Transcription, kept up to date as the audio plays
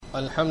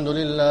الحمد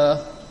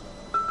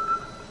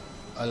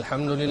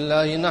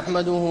لله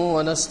نحمده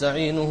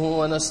ونستعينه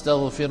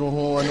ونستغفره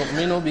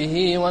ونؤمن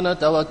به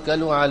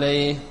ونتوكل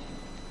عليه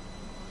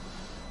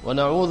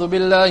ونعوذ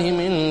بالله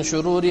من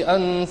شرور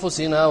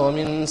أنفسنا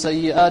ومن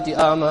سيئات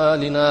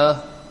أعمالنا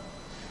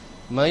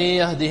من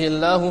يهده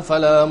الله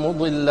فلا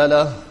مضل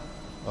له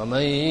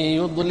ومن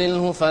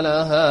يضلله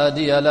فلا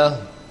هادي له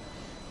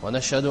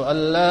ونشهد أن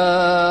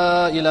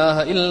لا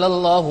إله إلا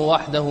الله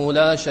وحده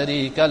لا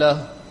شريك له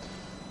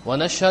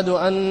ونشهد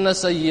أن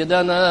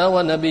سيدنا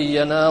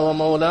ونبينا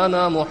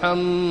ومولانا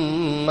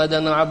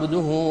محمدا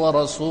عبده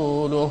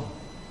ورسوله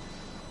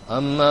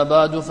أما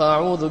بعد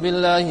فأعوذ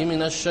بالله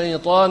من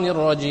الشيطان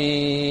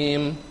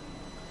الرجيم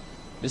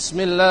بسم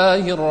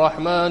الله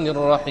الرحمن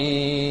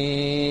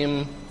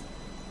الرحيم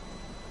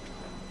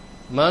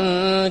من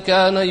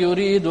كان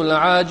يريد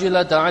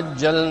العاجلة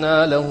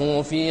عجلنا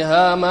له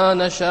فيها ما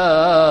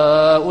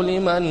نشاء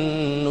لمن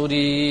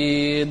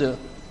نريد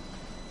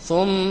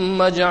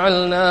ثم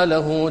جعلنا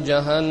له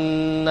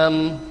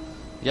جهنم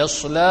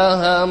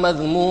يصلاها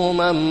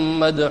مذموما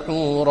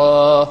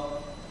مدحورا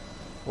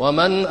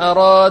ومن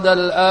أراد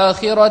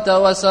الآخرة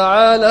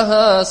وسعى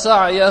لها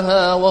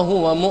سعيها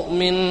وهو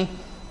مؤمن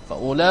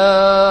فأولئك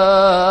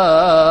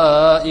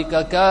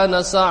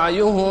كان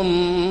سعيهم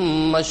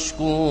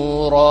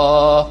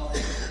مشكورا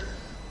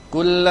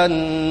كلا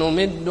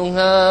نمد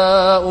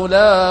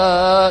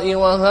هؤلاء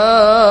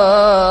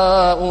وهؤلاء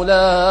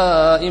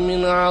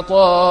من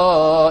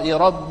عطاء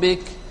ربك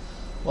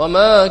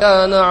وما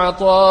كان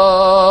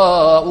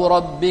عطاء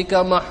ربك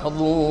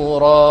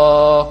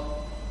محظورا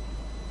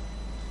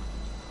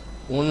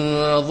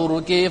انظر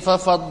كيف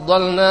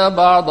فضلنا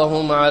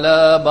بعضهم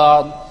على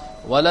بعض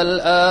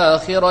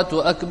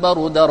وللآخرة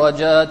أكبر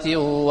درجات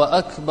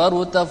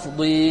وأكبر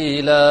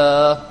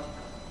تفضيلا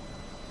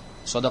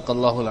صدق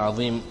الله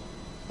العظيم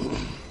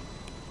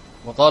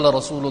وقال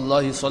رسول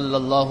الله صلى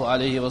الله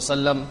عليه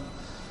وسلم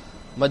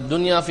ما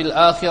الدنيا في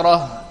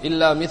الآخرة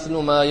إلا مثل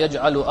ما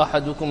يجعل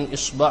أحدكم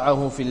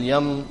إصبعه في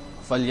اليم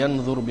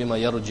فلينظر بما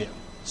يرجع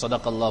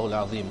صدق الله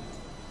العظيم.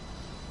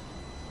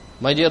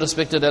 My dear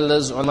respected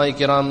elders, ulama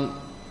kiram,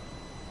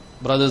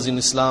 brothers in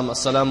Islam,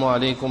 assalamu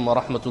alaikum wa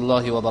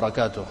rahmatullahi wa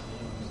barakatuh.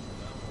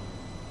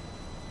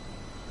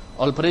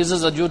 All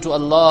praises are due to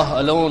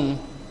Allah alone,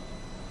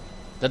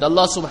 that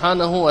Allah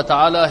subhanahu wa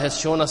ta'ala has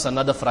shown us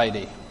another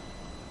Friday.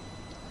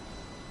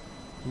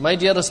 My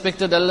dear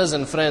respected elders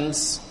and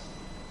friends,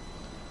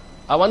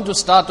 I want to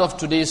start off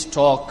today's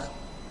talk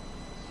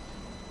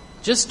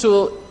just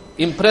to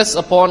impress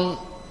upon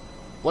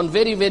one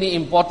very, very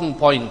important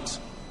point,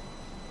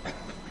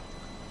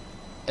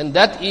 and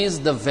that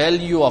is the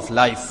value of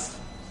life.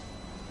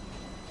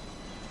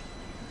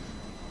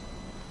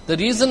 The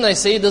reason I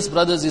say this,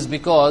 brothers, is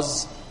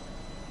because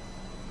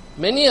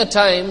many a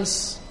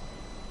times,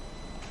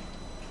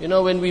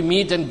 when we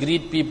meet and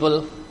greet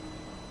people,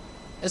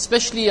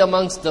 especially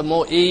amongst the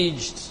more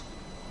aged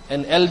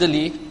and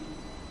elderly,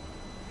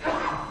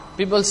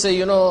 people say,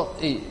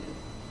 hey,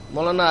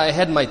 Maulana, I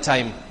had my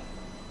time.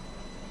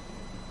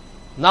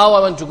 Now I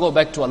want to go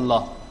back to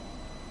Allah.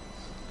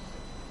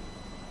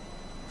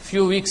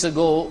 Few weeks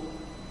ago,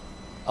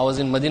 I was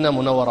in Medina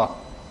Munawwara.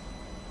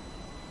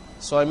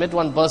 So I met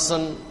one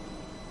person,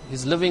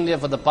 he's living there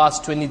for the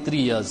past 23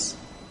 years.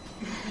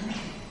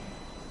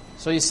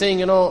 So he's saying,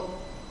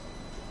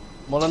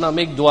 Maulana,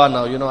 make dua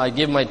now, I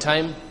gave my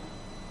time.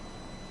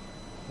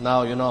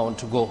 Now, I want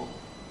to go.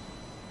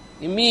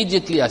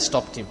 Immediately I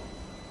stopped him.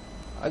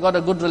 I got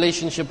a good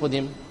relationship with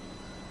him.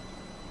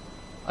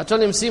 I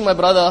told him, see my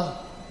brother,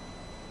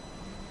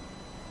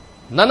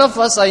 none of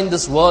us are in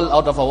this world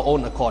out of our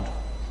own accord.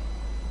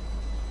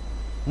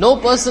 No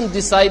person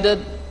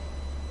decided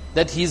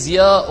that he's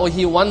here or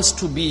he wants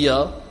to be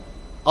here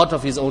out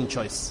of his own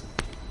choice.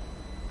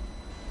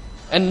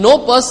 And no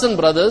person,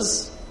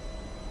 brothers,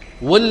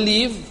 will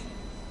leave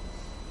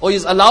or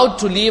is allowed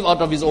to leave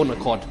out of his own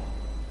accord.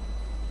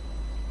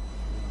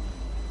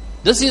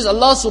 This is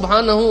Allah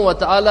subhanahu wa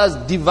ta'ala's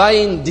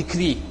divine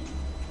decree.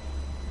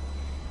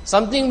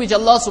 Something which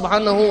Allah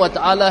subhanahu wa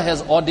ta'ala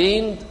has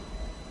ordained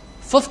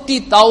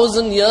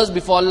 50,000 years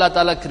before Allah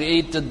ta'ala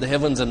created the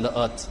heavens and the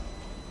earth.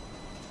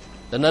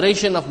 The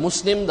narration of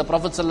Muslim, the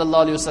Prophet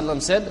sallallahu alaihi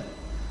wasallam said,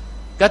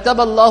 كَتَبَ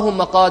اللَّهُ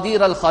مَقَادِيرَ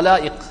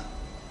الْخَلَائِقِ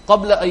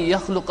قَبْلَ أَن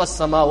يَخْلُقَ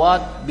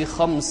السَّمَاوَاتِ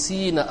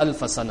بِخَمْسِينَ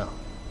أَلْفَ سَنَةٍ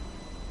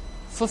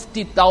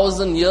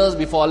 50,000 years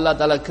before Allah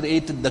ta'ala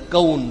created the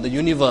kawn, the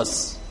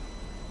universe,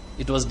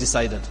 it was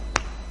decided.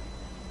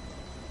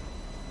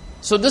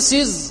 So this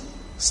is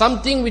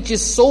something which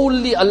is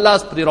solely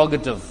Allah's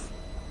prerogative.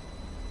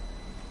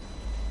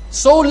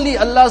 Solely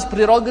Allah's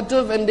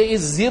prerogative, and there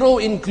is zero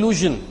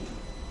inclusion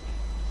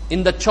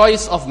in the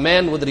choice of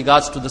man with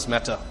regards to this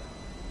matter.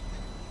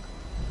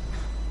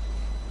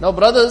 Now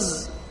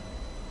brothers,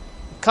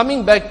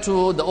 coming back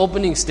to the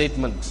opening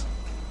statement,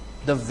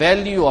 the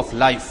value of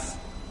life,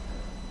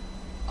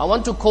 I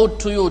want to quote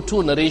to you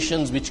two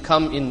narrations which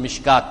come in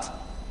Mishkat.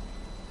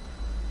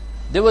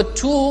 There were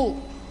two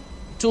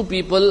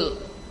people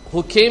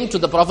who came to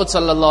the Prophet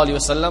sallallahu alaihi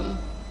wasallam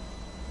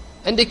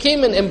And they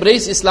came and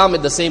embraced Islam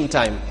at the same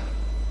time.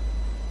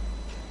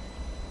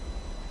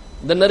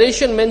 The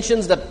narration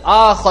mentions that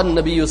Akhan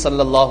Nabiyyu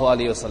sallallahu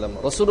alayhi wasallam,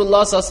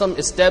 Rasulullah sallallahu alayhi wasallam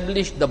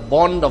established the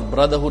bond of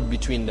brotherhood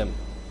between them.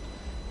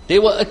 They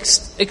were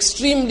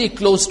extremely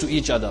close to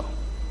each other.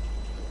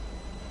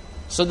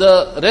 So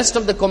the rest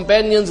of the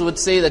companions would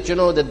say that,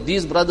 that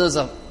these brothers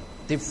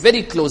they're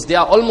very close. They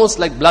are almost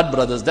like blood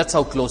brothers. That's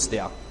how close they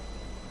are.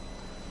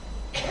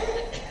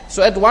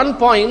 So at one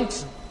point,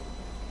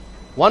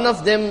 one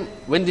of them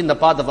went in the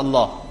path of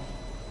Allah.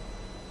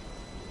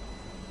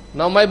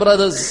 Now my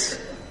brothers,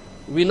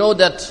 we know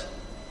that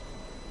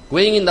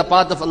going in the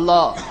path of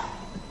Allah,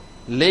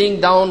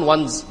 laying down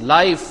one's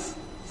life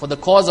for the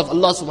cause of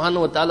Allah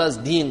subhanahu wa ta'ala's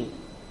deen,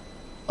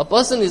 a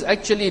person is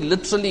actually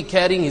literally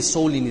carrying his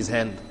soul in his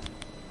hand.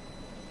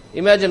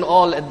 Imagine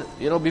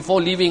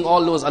before leaving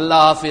all those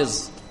Allah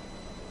Hafiz,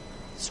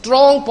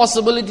 strong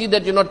possibility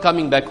that you're not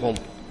coming back home.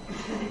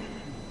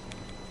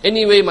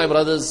 Anyway, my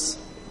brothers,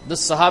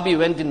 this Sahabi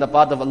went in the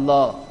path of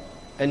Allah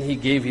and he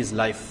gave his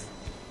life.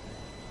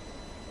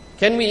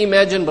 Can we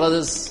imagine,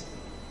 brothers?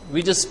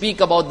 We just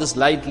speak about this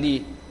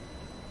lightly,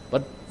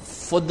 but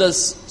for the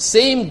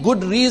same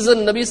good reason,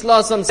 Nabi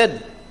Sallallahu Alaihi Wasallam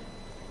said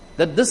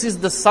that this is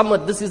the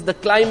summit, this is the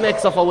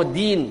climax of our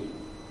deen,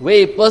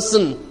 where a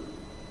person,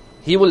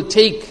 he will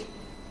take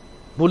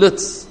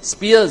bullets,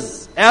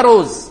 spears,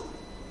 arrows,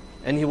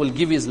 and he will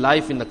give his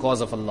life in the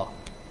cause of Allah.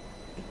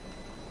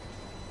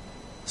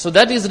 So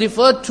that is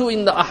referred to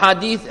in the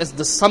ahadith as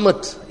the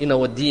summit in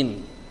our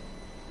deen.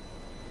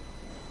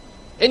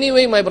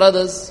 Anyway, my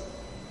brothers,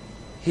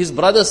 his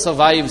brother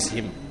survives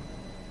him.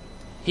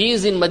 He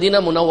is in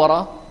Medina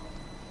Munawwara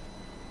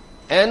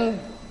and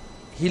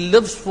he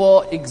lives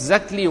for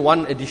exactly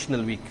one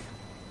additional week,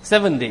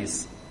 7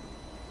 days.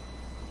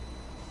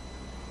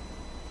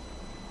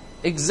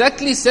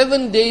 Exactly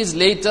 7 days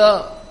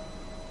later,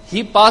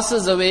 he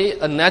passes away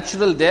a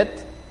natural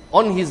death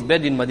on his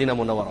bed in Medina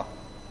Munawwara.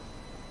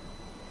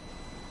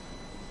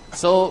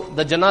 So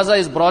the janazah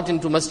is brought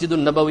into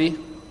Masjidun Nabawi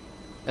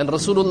and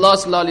Rasulullah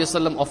sallallahu alaihi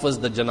wasallam offers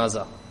the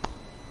janazah.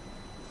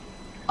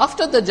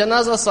 After the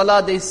janazah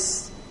salah,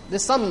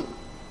 there's some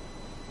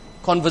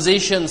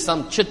conversation,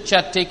 some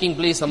chit-chat taking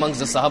place amongst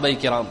the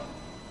Sahaba-i-Kiram.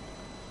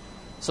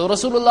 So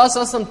Rasulullah sallallahu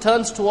alaihi wasallam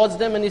turns towards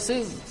them and he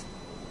says,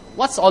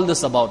 "What's all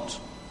this about?"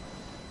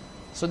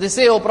 So they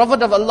say, "O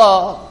Prophet of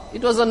Allah,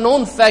 it was a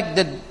known fact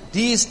that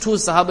these two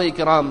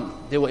Sahaba-i-Kiram,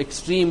 they were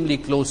extremely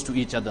close to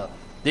each other.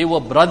 They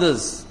were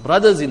brothers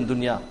in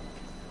dunya.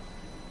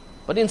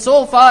 But in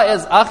so far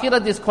as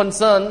akhirat is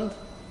concerned,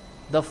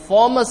 the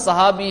former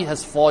Sahabi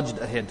has forged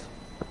ahead.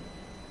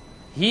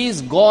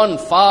 He's gone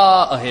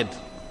far ahead.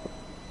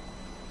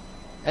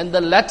 And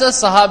the latter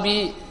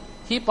Sahabi,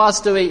 he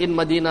passed away in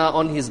Medina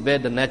on his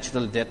bed, a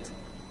natural death.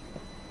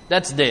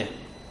 That's there."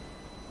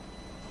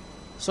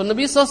 So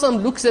Nabi Sallallahu Alaihi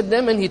Wasallam looks at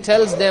them and he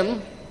tells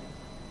them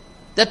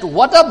that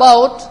what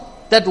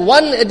about that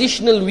one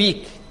additional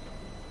week?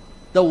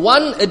 The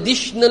one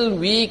additional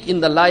week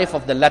in the life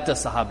of the latter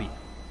Sahabi.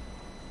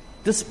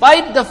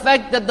 Despite the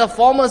fact that the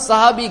former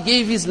Sahabi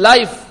gave his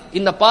life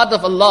in the path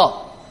of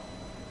Allah.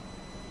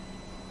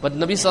 But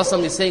Nabi Sallallahu Alaihi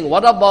Wasallam is saying,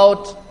 what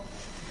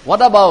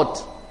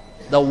about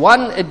the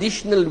one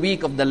additional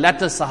week of the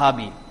latter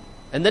Sahabi?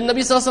 And then Nabi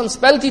Sallallahu Alaihi Wasallam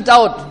spelled it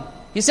out.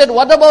 He said,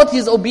 what about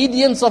his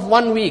obedience of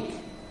 1 week?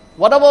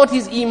 What about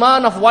his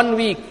iman of 1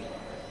 week?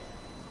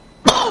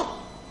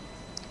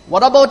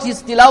 What about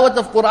his tilawat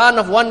of Quran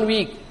of 1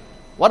 week?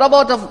 What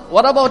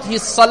about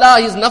his salah,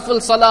 his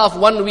nafil salah of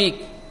 1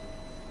 week?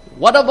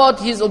 What about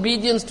his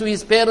obedience to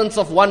his parents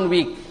of 1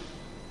 week?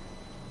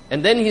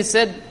 And then he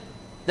said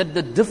that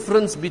the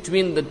difference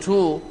between the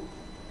two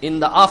in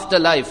the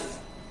afterlife,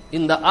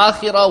 in the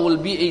akhirah, will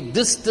be a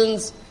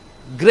distance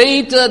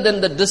greater than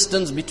the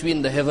distance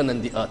between the heaven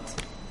and the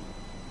earth.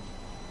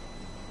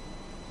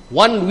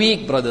 1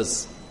 week,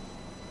 brothers.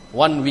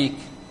 1 week.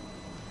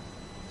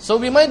 So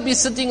we might be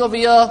sitting over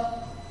here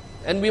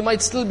and we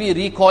might still be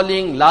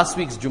recalling last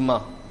week's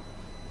Jummah.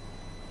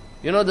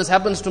 This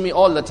happens to me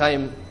all the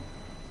time.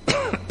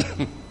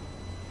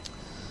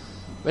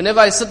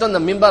 Whenever I sit on the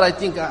mimbar, I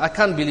think, I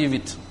can't believe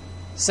it.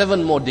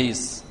 7 more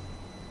days.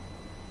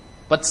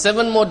 But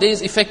 7 more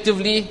days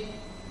effectively,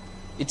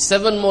 it's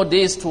 7 more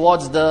days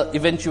towards the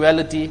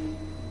eventuality,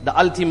 the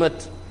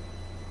ultimate.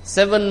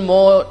 7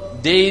 more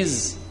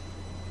days,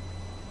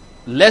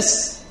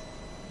 less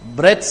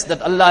breaths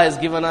that Allah has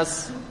given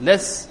us,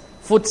 less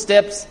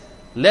footsteps,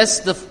 less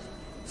the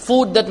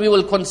food that we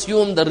will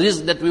consume, the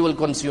rizq that we will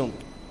consume.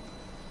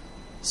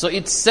 So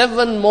it's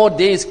 7 more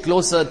days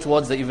closer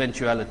towards the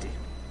eventuality.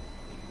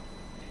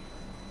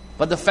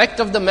 But the fact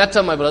of the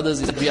matter, my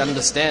brothers, is that we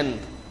understand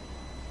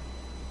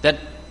that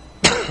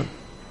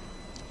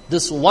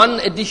this one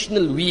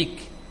additional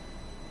week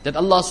that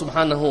Allah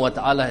subhanahu wa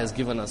ta'ala has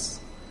given us.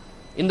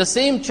 In the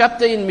same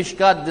chapter in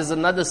Mishkat, there's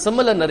another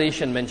similar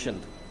narration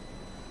mentioned.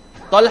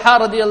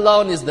 Talha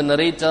radiallahu anhu is the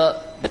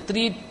narrator.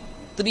 The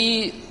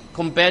three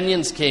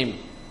companions came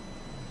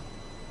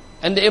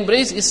and they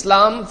embraced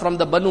Islam from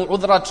the Banu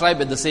Udra tribe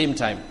at the same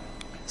time.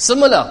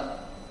 Similar.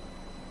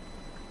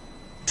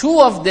 Two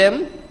of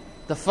them,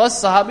 the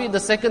first Sahabi, the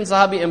second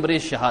Sahabi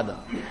embraced Shahada.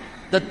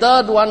 The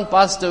third one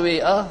passed away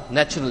a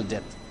natural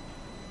death.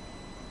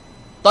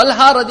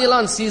 Talha radiallahu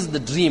anh sees the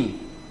dream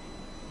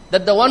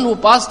that the one who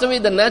passed away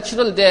the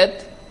natural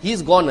death,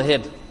 he's gone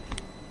ahead.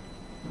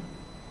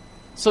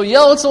 So here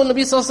also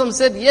Nabi Sallallahu Alaihi Wasallam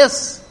said,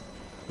 yes,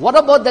 what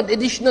about that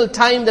additional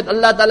time that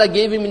Allah Ta'ala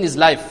gave him in his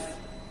life?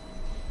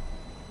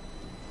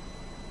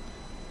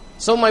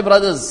 So my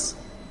brothers,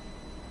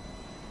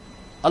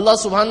 Allah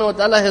Subhanahu Wa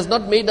Ta'ala has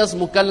not made us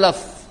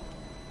mukallaf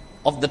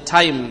of the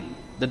time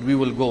that we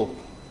will go.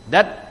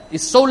 That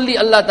is solely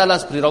Allah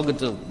Ta'ala's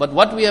prerogative. But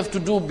what we have to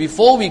do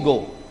before we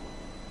go,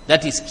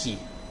 that is key.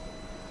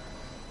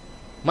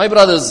 My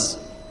brothers,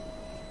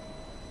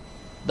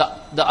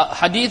 the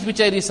hadith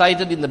which I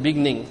recited in the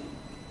beginning,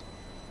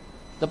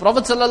 the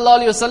Prophet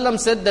ﷺ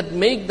said that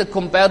make the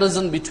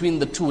comparison between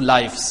the two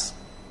lives.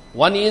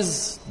 One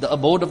is the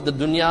abode of the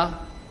dunya,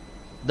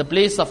 the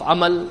place of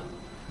amal,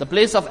 the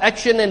place of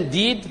action and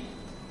deed,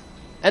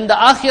 and the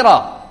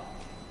akhirah,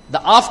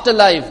 the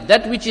afterlife,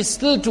 that which is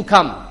still to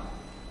come.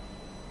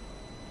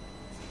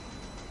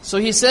 So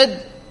he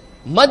said,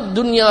 Mad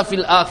dunya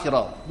fil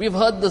akhirah. We've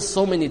heard this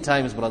so many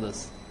times,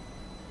 brothers.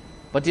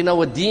 But in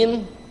our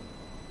deen,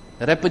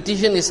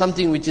 repetition is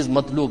something which is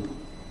matlub,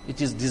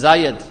 which is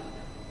desired.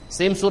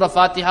 Same surah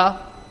Fatiha,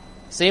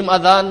 same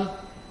adhan,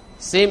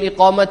 same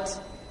iqamat,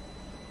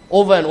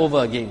 over and over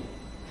again.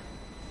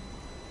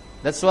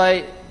 That's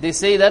why they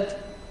say that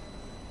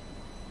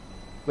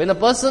when a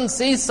person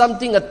says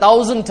something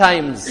 1,000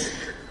 times,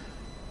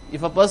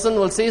 if a person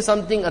will say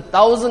something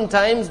 1,000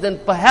 times, then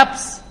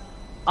perhaps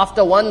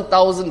after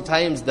 1,000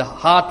 times the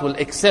heart will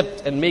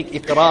accept and make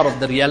iqrar of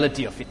the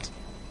reality of it.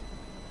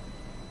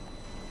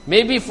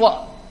 Maybe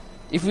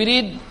if we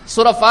read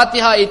Surah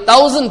Fatiha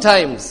 1,000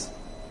 times,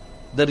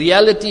 the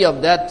reality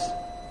of that,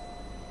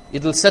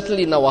 it will settle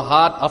in our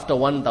heart after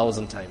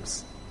 1,000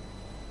 times.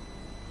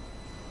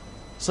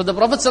 So the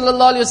Prophet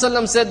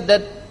ﷺ said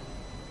that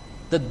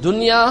the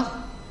dunya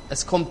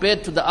as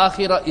compared to the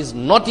akhirah is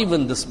not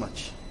even this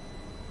much.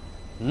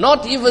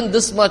 Not even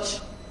this much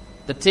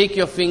that take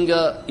your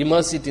finger,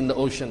 immerse it in the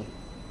ocean.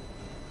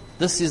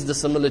 This is the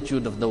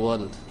similitude of the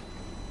world.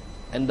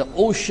 And the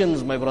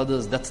oceans, my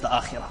brothers, that's the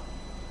akhirah.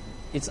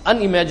 It's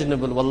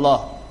unimaginable,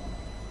 wallah.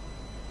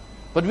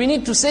 But we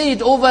need to say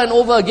it over and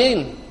over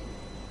again.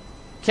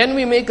 Can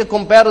we make a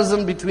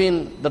comparison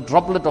between the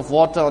droplet of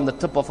water on the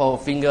tip of our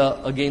finger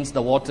against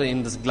the water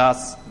in this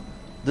glass,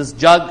 this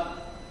jug,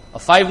 a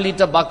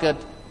 5-liter bucket,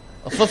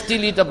 a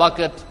 50-liter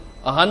bucket,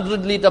 a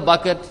 100-liter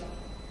bucket,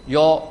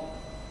 your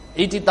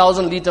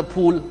 80,000-liter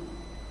pool,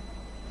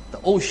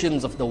 the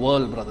oceans of the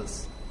world,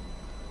 brothers.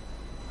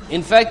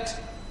 In fact,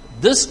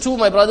 this too,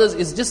 my brothers,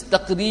 is just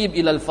taqreeb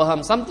ila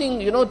al-faham, something,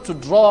 to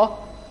draw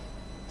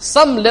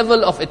some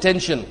level of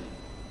attention.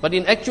 But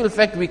in actual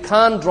fact, we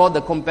can't draw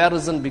the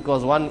comparison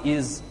because one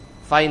is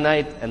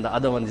finite and the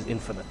other one is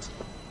infinite.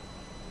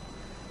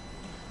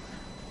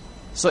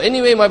 So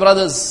anyway, my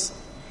brothers,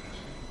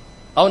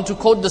 I want to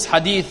quote this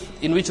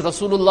hadith in which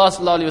Rasulullah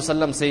sallallahu alaihi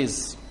wasallam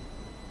says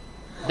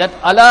that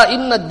ala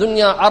inna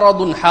dunya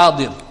aradun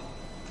hadir.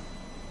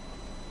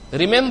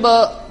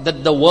 Remember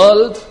that the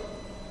world,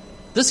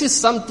 this is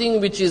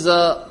something which is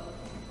a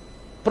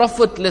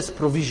profitless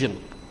provision.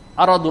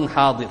 Aradun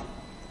hadir.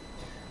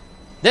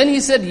 Then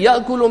he said,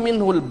 يَأْكُلُ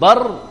مِنْهُ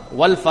الْبَرْ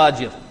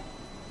وَالْفَاجِرِ.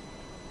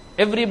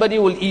 Everybody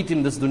will eat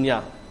in this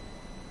dunya.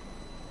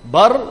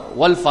 Bar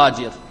wal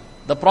fajir.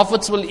 The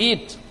prophets will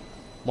eat.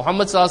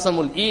 Muhammad sallallahu alaihi wasallam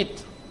will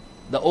eat.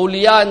 The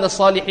awliya and the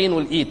salihin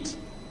will eat.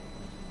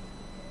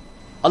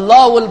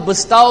 Allah will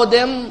bestow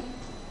them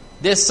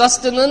their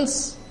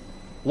sustenance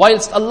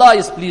whilst Allah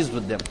is pleased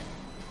with them.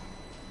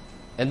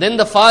 And then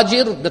the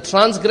fajir, the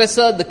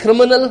transgressor, the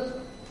criminal,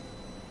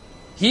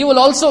 he will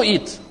also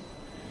eat.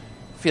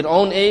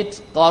 Fir'aun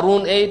ate,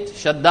 Qarun ate,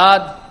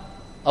 Shaddad,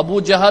 Abu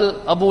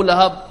Jahl, Abu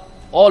Lahab,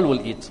 all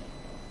will eat.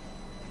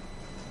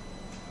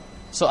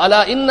 So,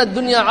 ala inna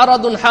dunya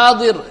aradun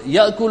hadir,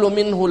 ya'kulu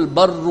minhu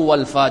al-barru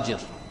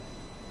wal-fajir.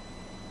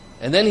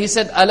 And then he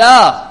said,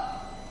 ala.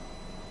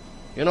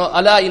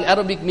 Allah in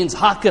Arabic means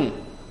hearken.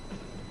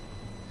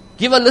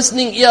 Give a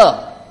listening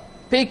ear.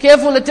 Pay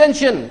careful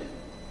attention.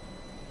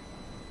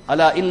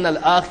 Ala inna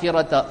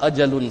al-akhirata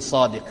ajalun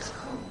sadiq.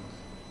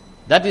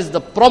 That is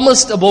the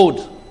promised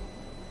abode.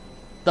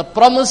 The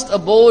promised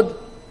abode,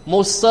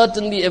 most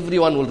certainly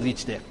everyone will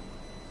reach there.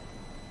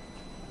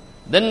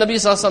 Then Nabi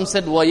Sallallahu Alaihi Wasallam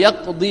said,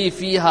 وَيَقْضِي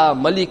فِيهَا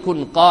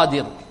مَلِكٌ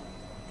قَادِرٌ.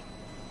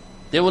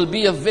 There will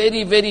be a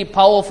very, very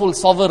powerful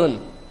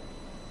sovereign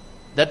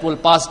that will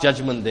pass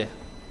judgment there.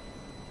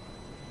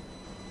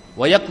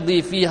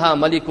 وَيَقْضِي فِيهَا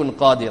مَلِكٌ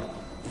قَادِرٌ.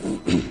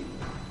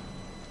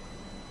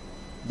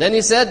 Then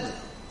he said,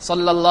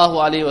 Sallallahu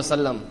Alaihi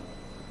Wasallam,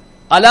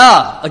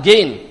 Allah,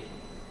 again,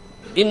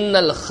 إِنَّ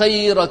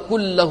الْخَيْرَ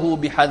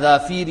كُلَّهُ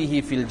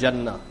بِحَذَافِيرِهِ فِي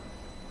الْجَنَّةِ.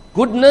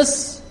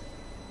 Goodness,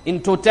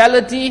 in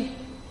totality,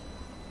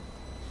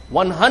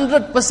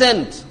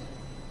 100%,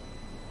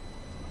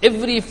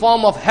 every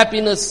form of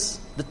happiness,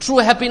 the true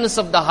happiness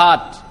of the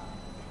heart,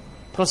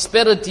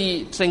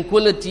 prosperity,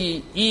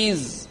 tranquility,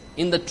 ease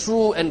in the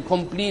true and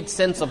complete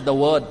sense of the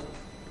word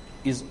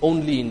is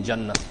only in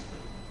Jannah.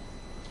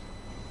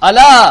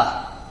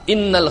 Ala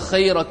innal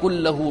khayra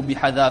kullahu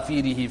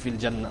bihadafirihi fil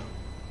Jannah.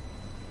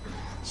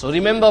 So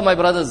remember, my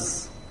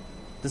brothers,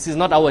 this is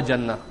not our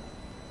Jannah.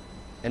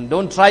 And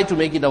don't try to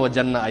make it our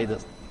Jannah either.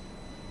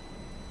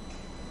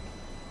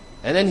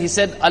 And then he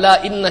said,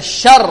 Ala inna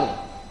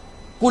shar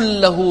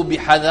kullahu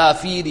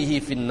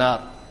bihadafirihi fin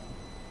nar.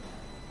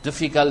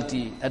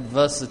 Difficulty,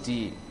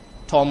 adversity,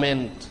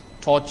 torment,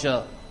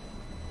 torture,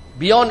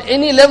 beyond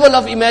any level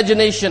of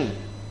imagination,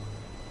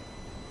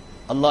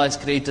 Allah has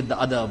created the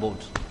other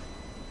abode.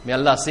 May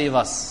Allah save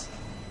us.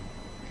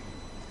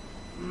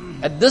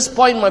 At this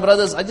point, my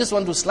brothers, I just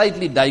want to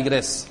slightly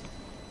digress.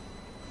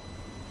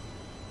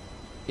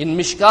 In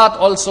Mishkat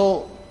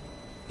also,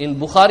 in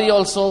Bukhari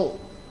also,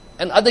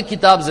 and other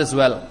kitabs as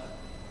well,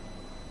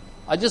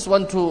 I just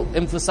want to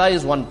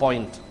emphasize one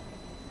point.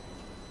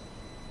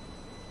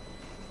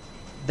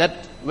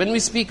 That when we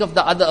speak of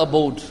the other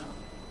abode,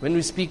 when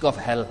we speak of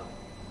hell,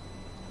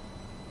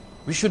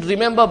 we should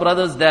remember,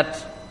 brothers,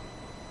 that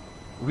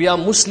we are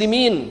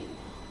Muslimin,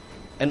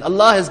 and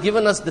Allah has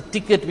given us the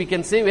ticket. We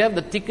can say we have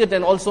the ticket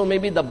and also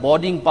maybe the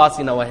boarding pass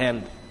in our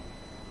hand.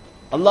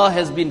 Allah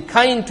has been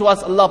kind to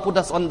us. Allah put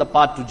us on the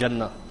path to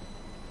Jannah.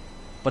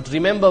 But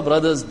remember,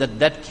 brothers,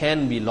 that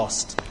can be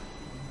lost.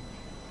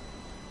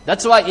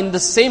 That's why in the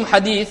same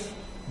hadith,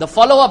 the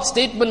follow-up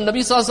statement, Nabi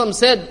Sallallahu Alaihi Wasallam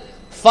said,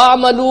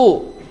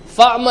 فَأْمَلُوا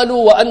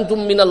وَأَنْتُم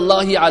مِّنَ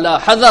اللَّهِ عَلَى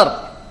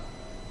حَذَرٍ.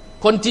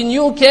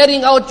 Continue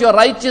carrying out your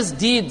righteous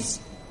deeds.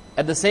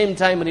 At the same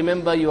time,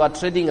 remember, you are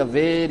treading a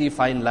very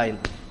fine line.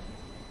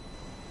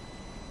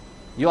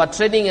 You are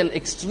treading an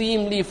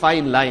extremely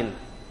fine line.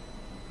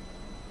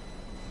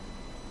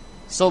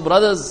 So,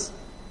 brothers,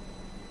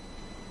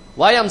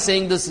 why I'm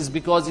saying this is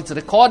because it's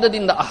recorded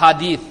in the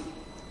ahadith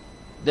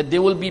that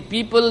there will be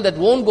people that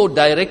won't go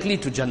directly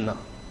to Jannah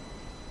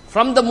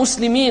from the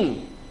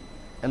Muslimin.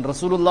 And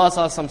Rasulullah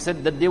Sallallahu Alaihi Wasallam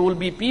said that there will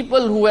be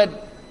people who had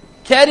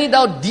carried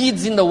out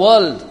deeds in the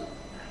world,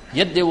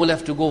 yet they will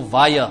have to go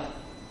via.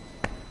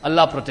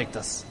 Allah protect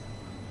us.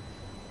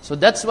 So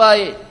that's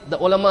why the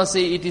ulama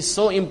say it is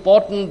so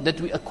important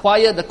that we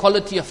acquire the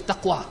quality of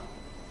taqwa.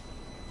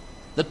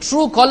 The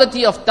true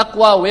quality of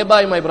taqwa,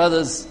 whereby, my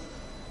brothers,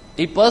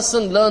 a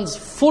person learns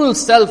full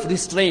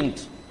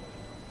self-restraint.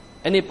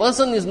 And a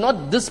person is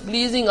not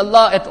displeasing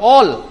Allah at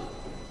all.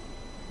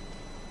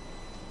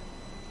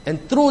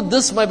 And through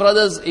this, my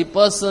brothers, a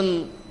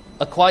person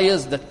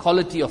acquires that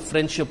quality of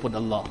friendship with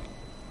Allah.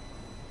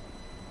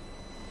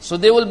 So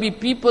there will be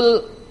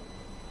people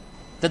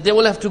that they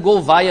will have to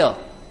go via.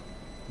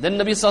 Then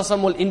Nabi Sallallahu Alaihi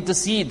Wasallam will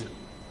intercede.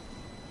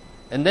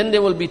 And then they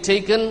will be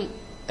taken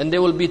and they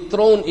will be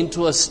thrown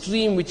into a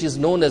stream which is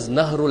known as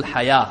Nahrul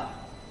Haya.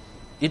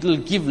 It will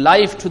give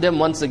life to them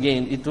once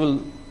again. It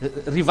will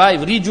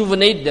revive,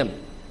 rejuvenate them.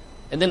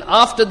 And then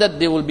after that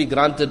they will be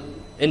granted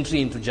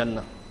entry into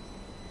Jannah.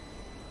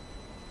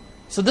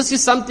 So this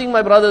is something,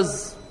 my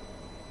brothers,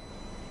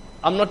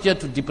 I'm not here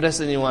to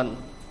depress anyone.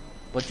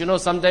 But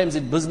sometimes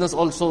in business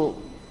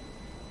also,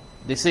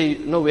 they say,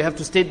 no, we have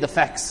to state the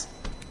facts.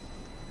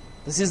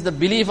 This is the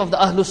belief of the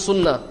Ahlus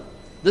Sunnah.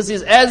 This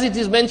is as it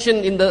is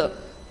mentioned in the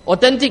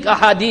authentic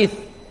ahadith,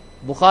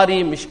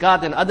 Bukhari,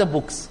 Mishkat and other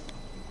books.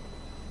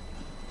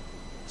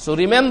 So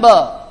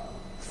remember,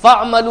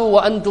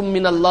 فَأْمَلُوا وَأَنْتُم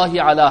مِّنَ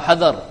اللَّهِ عَلَى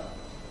حَذَرٍ.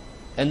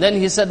 And then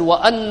he said,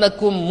 وَأَنَّكُمْ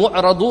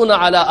مُعْرَضُونَ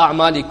عَلَى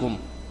أَعْمَالِكُمْ.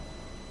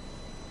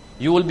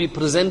 You will be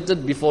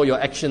presented before your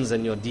actions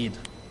and your deed.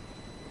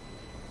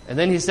 And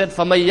then he said,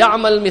 فَمَنْ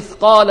يَعْمَلْ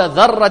مِثْقَالَ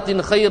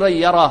ذَرَّةٍ خَيْرًا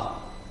يَرَهُ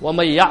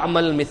وَمَنْ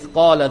يَعْمَلْ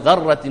مِثْقَالَ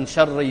ذَرَّةٍ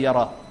شَرًّا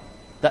يَرَهُ.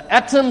 The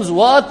atom's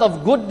worth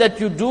of good that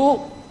you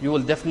do, you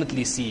will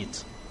definitely see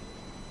it.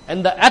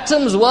 And the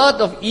atom's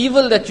worth of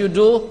evil that you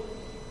do,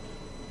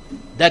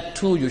 that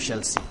too you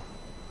shall see.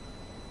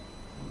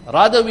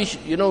 Rather,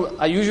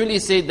 I usually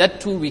say that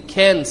too we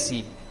can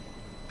see.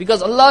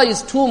 Because Allah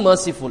is too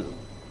merciful.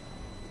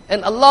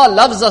 And Allah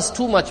loves us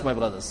too much, my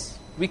brothers.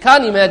 We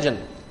can't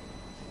imagine.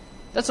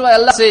 That's why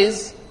Allah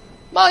says,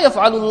 مَا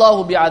يَفْعَلُ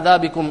اللَّهُ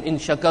بِعَذَابِكُمْ إِن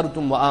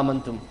شَكَرْتُمْ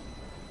وَآمَنْتُمْ.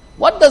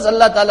 What does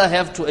Allah Ta'ala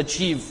have to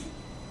achieve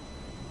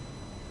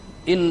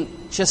in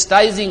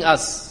chastising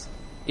us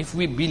if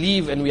we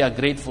believe and we are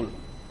grateful?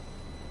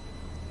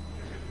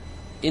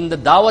 In the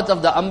dawat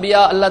of the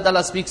Anbiya, Allah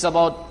Ta'ala speaks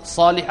about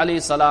Salih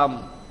alayhi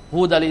salam,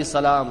 Hud alayhi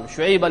salam,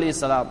 Shu'aib alayhi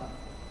salam.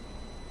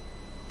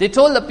 They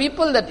told the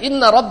people that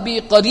Inna Rabbi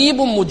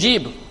qareebun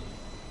mujib.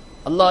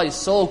 Allah is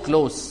so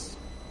close.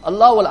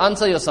 Allah will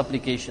answer your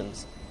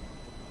supplications.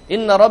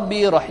 Inna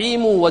Rabbi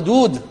rahimu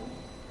wadud.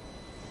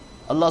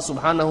 Allah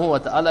subhanahu wa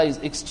ta'ala is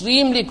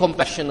extremely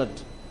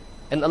compassionate.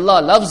 And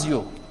Allah loves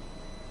you.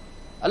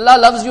 Allah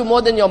loves you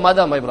more than your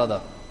mother, my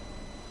brother.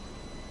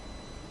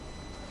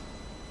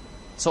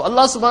 So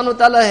Allah subhanahu wa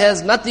ta'ala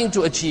has nothing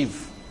to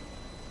achieve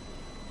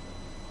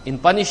in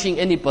punishing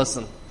any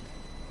person.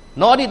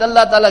 Nor did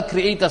Allah ta'ala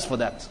create us for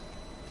that.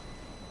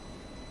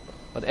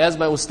 But as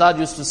my ustad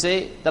used to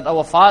say, that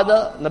our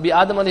father, Nabi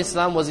Adam alayhi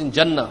salam, was in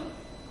Jannah.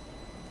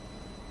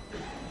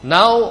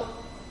 Now,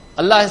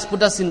 Allah has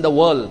put us in the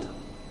world.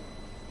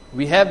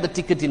 We have the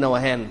ticket in our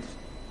hand.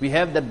 We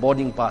have that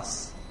boarding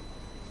pass.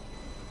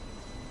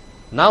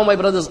 Now, my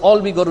brothers, all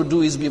we got to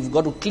do is we've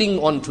got to cling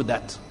on to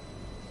that.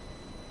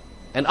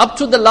 And up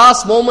to the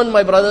last moment,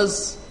 my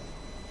brothers,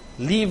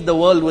 leave the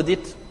world with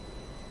it,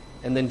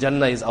 and then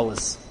Jannah is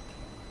ours.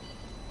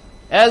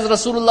 As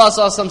Rasulullah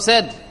ﷺ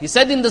said, he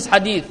said in this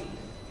hadith,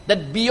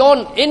 that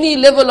beyond any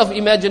level of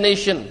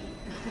imagination,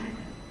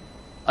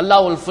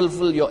 Allah will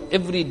fulfill your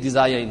every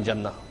desire in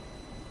Jannah.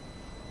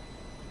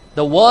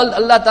 The world,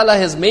 Allah Ta'ala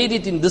has made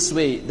it in this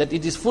way, that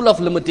it is full of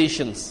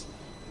limitations.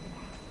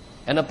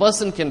 And a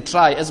person can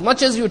try. As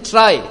much as you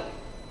try,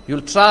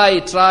 you'll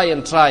try,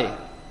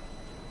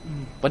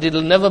 but it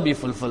will never be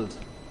fulfilled.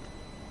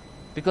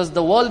 Because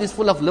the world is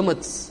full of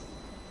limits.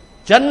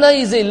 Jannah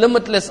is a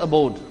limitless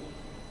abode.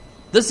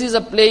 This is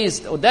a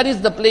place, or that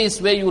is the place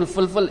where you will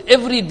fulfill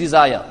every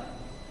desire.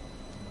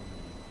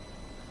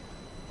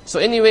 So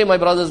anyway, my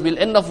brothers, we'll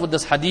end off with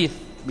this hadith,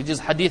 which is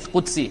hadith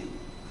Qudsi,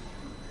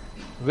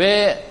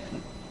 where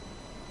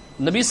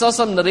Nabi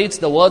Sallallahu narrates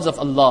the words of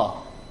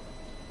Allah.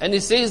 And he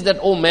says that,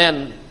 oh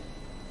man,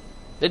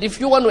 that if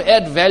you want to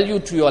add value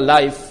to your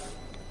life,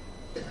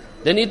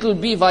 then it will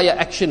be via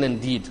action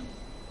and deed.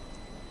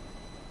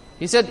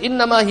 He said,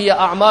 إِنَّمَا هِيَ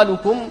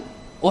أَعْمَالُكُمْ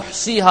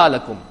أُحْصِيهَا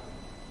لَكُمْ.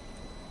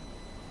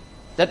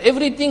 That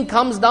everything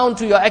comes down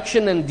to your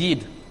action and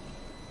deed.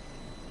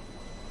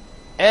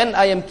 And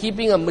I am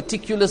keeping a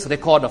meticulous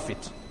record of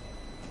it.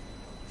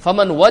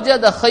 فَمَنْ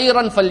وَجَدَ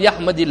خَيْرًا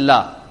فَلْيَحْمَدِ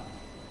اللَّهِ.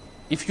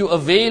 If you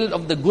avail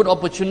of the good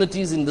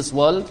opportunities in this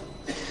world,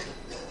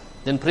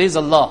 then praise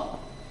Allah.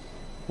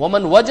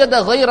 وَمَنْ وَجَدَ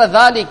غَيْرَ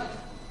ذَلِكَ.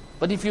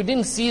 But if you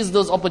didn't seize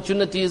those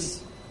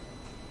opportunities,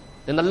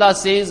 then Allah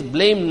says,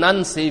 blame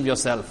none save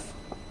yourself.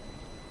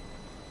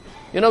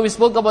 You know, we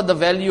spoke about the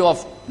value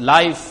of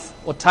life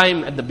or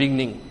time at the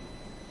beginning.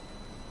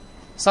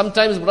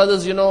 Sometimes,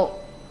 brothers, you know,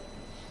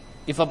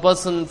 if a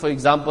person, for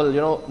example, you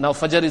know, now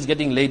Fajr is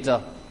getting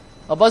later.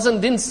 A person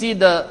didn't see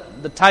the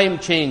time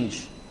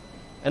change.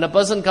 And a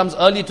person comes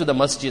early to the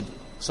masjid.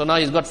 So now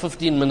he's got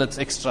 15 minutes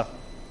extra.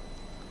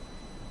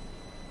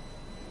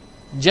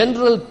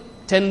 General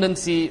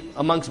tendency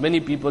amongst many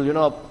people, you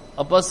know,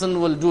 a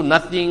person will do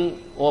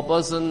nothing, or a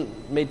person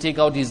may take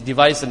out his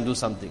device and do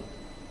something.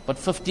 But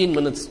 15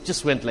 minutes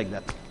just went like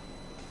that.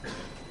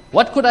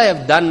 What could I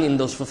have done in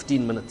those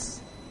 15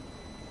 minutes?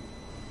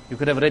 You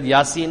could have read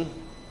Yasin.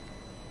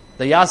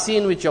 The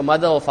Yasin which your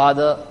mother or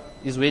father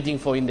is waiting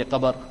for in the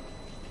qabr,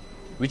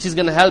 which is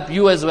going to help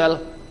you as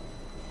well.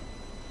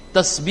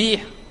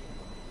 Tasbih,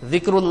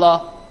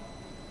 dhikrullah,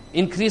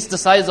 increase the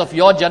size of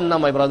your Jannah,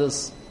 my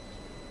brothers.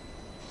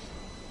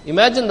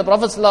 Imagine the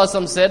Prophet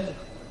ﷺ said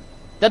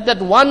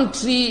that one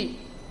tree,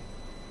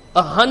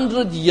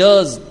 100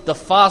 years, the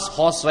fast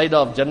horse rider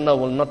of Jannah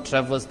will not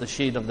traverse the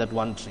shade of that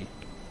one tree.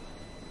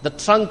 The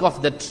trunk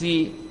of that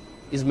tree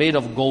is made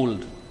of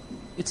gold.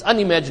 It's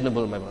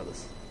unimaginable, my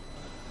brothers.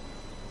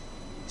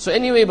 So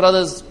anyway,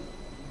 brothers,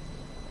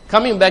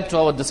 coming back to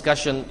our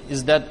discussion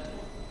is that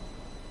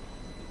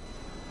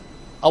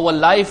our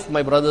life,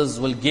 my brothers,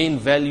 will gain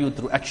value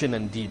through action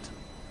and deed.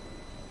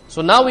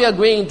 So now we are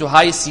going into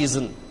high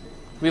season.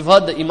 We've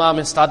heard the Imam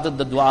has started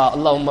the dua,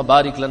 Allahumma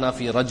barik lana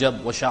fi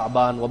Rajab wa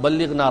Sha'ban wa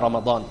ballighna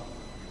Ramadan.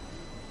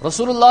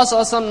 Rasulullah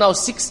SAW now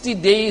 60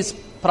 days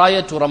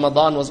prior to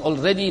Ramadan was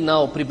already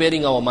now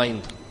preparing our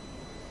mind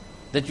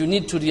that you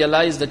need to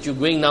realize that you're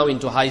going now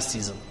into high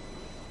season.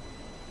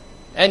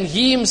 And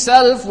he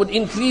himself would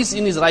increase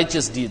in his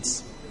righteous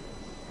deeds.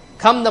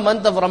 Come the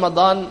month of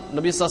Ramadan,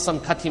 Nabi SAW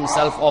cut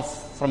himself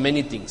off from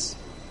many things.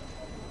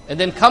 And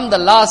then come the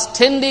last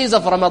 10 days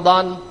of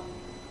Ramadan,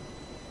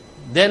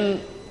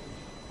 then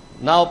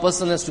now a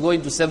person has to go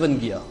into 7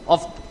 gear,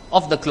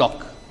 off the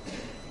clock.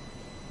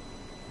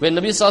 When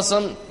Nabi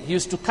SAW, he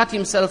used to cut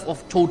himself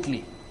off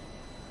totally.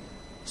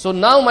 So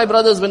now, my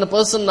brothers, when a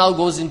person now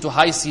goes into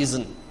high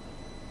season,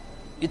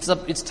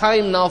 it's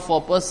time now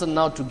for a person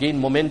now to gain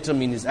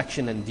momentum in his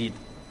action and deed.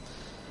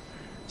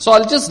 So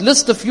I'll just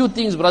list a few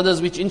things,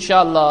 brothers, which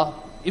inshallah,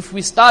 if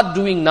we start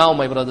doing now,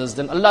 my brothers,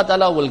 then Allah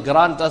Ta'ala will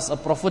grant us a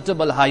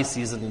profitable high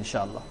season,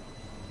 inshallah.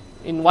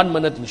 In 1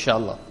 minute,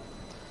 inshallah.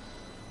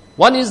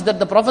 One is that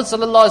the Prophet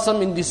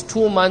ﷺ in these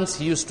 2 months,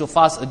 he used to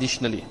fast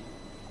additionally.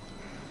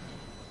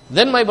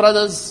 Then, my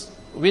brothers,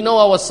 we know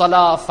our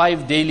salah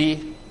 5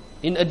 daily.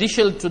 In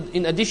addition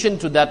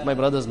to that, my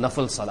brothers,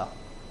 nafil salah.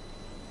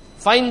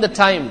 Find the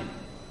time.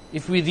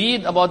 If we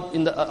read about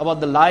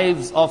the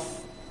lives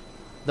of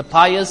the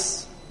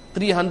pious,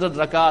 300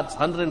 rakats,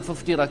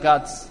 150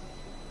 rakats,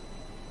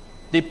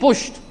 they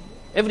pushed.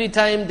 Every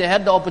time they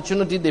had the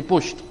opportunity, they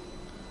pushed.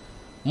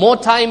 More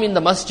time in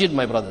the masjid,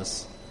 my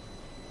brothers.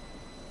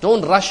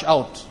 Don't rush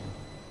out.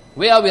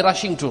 Where are we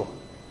rushing to?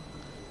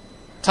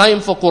 Time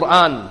for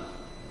Quran.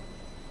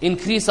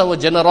 Increase our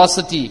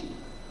generosity,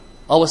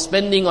 our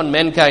spending on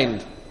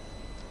mankind.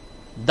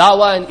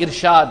 Dawah and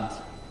irshad,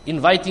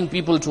 inviting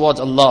people towards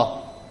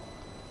Allah.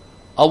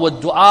 Our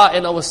dua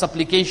and our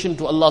supplication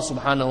to Allah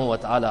subhanahu wa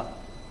ta'ala.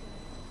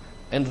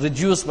 And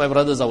reduce, my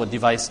brothers, our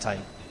device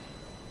time.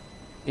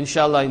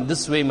 Inshallah, in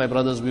this way, my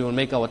brothers, we will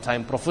make our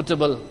time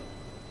profitable.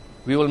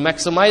 We will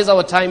maximize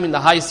our time in the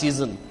high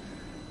season.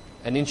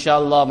 And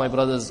inshallah, my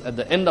brothers, at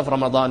the end of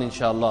Ramadan,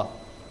 inshallah,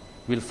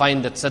 we'll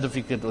find that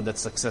certificate or that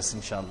success,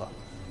 inshallah.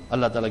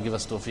 Allah Ta'ala give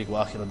us tawfiq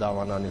wa akhiru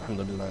da'wana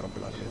alhamdulillahi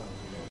rabbil alamin.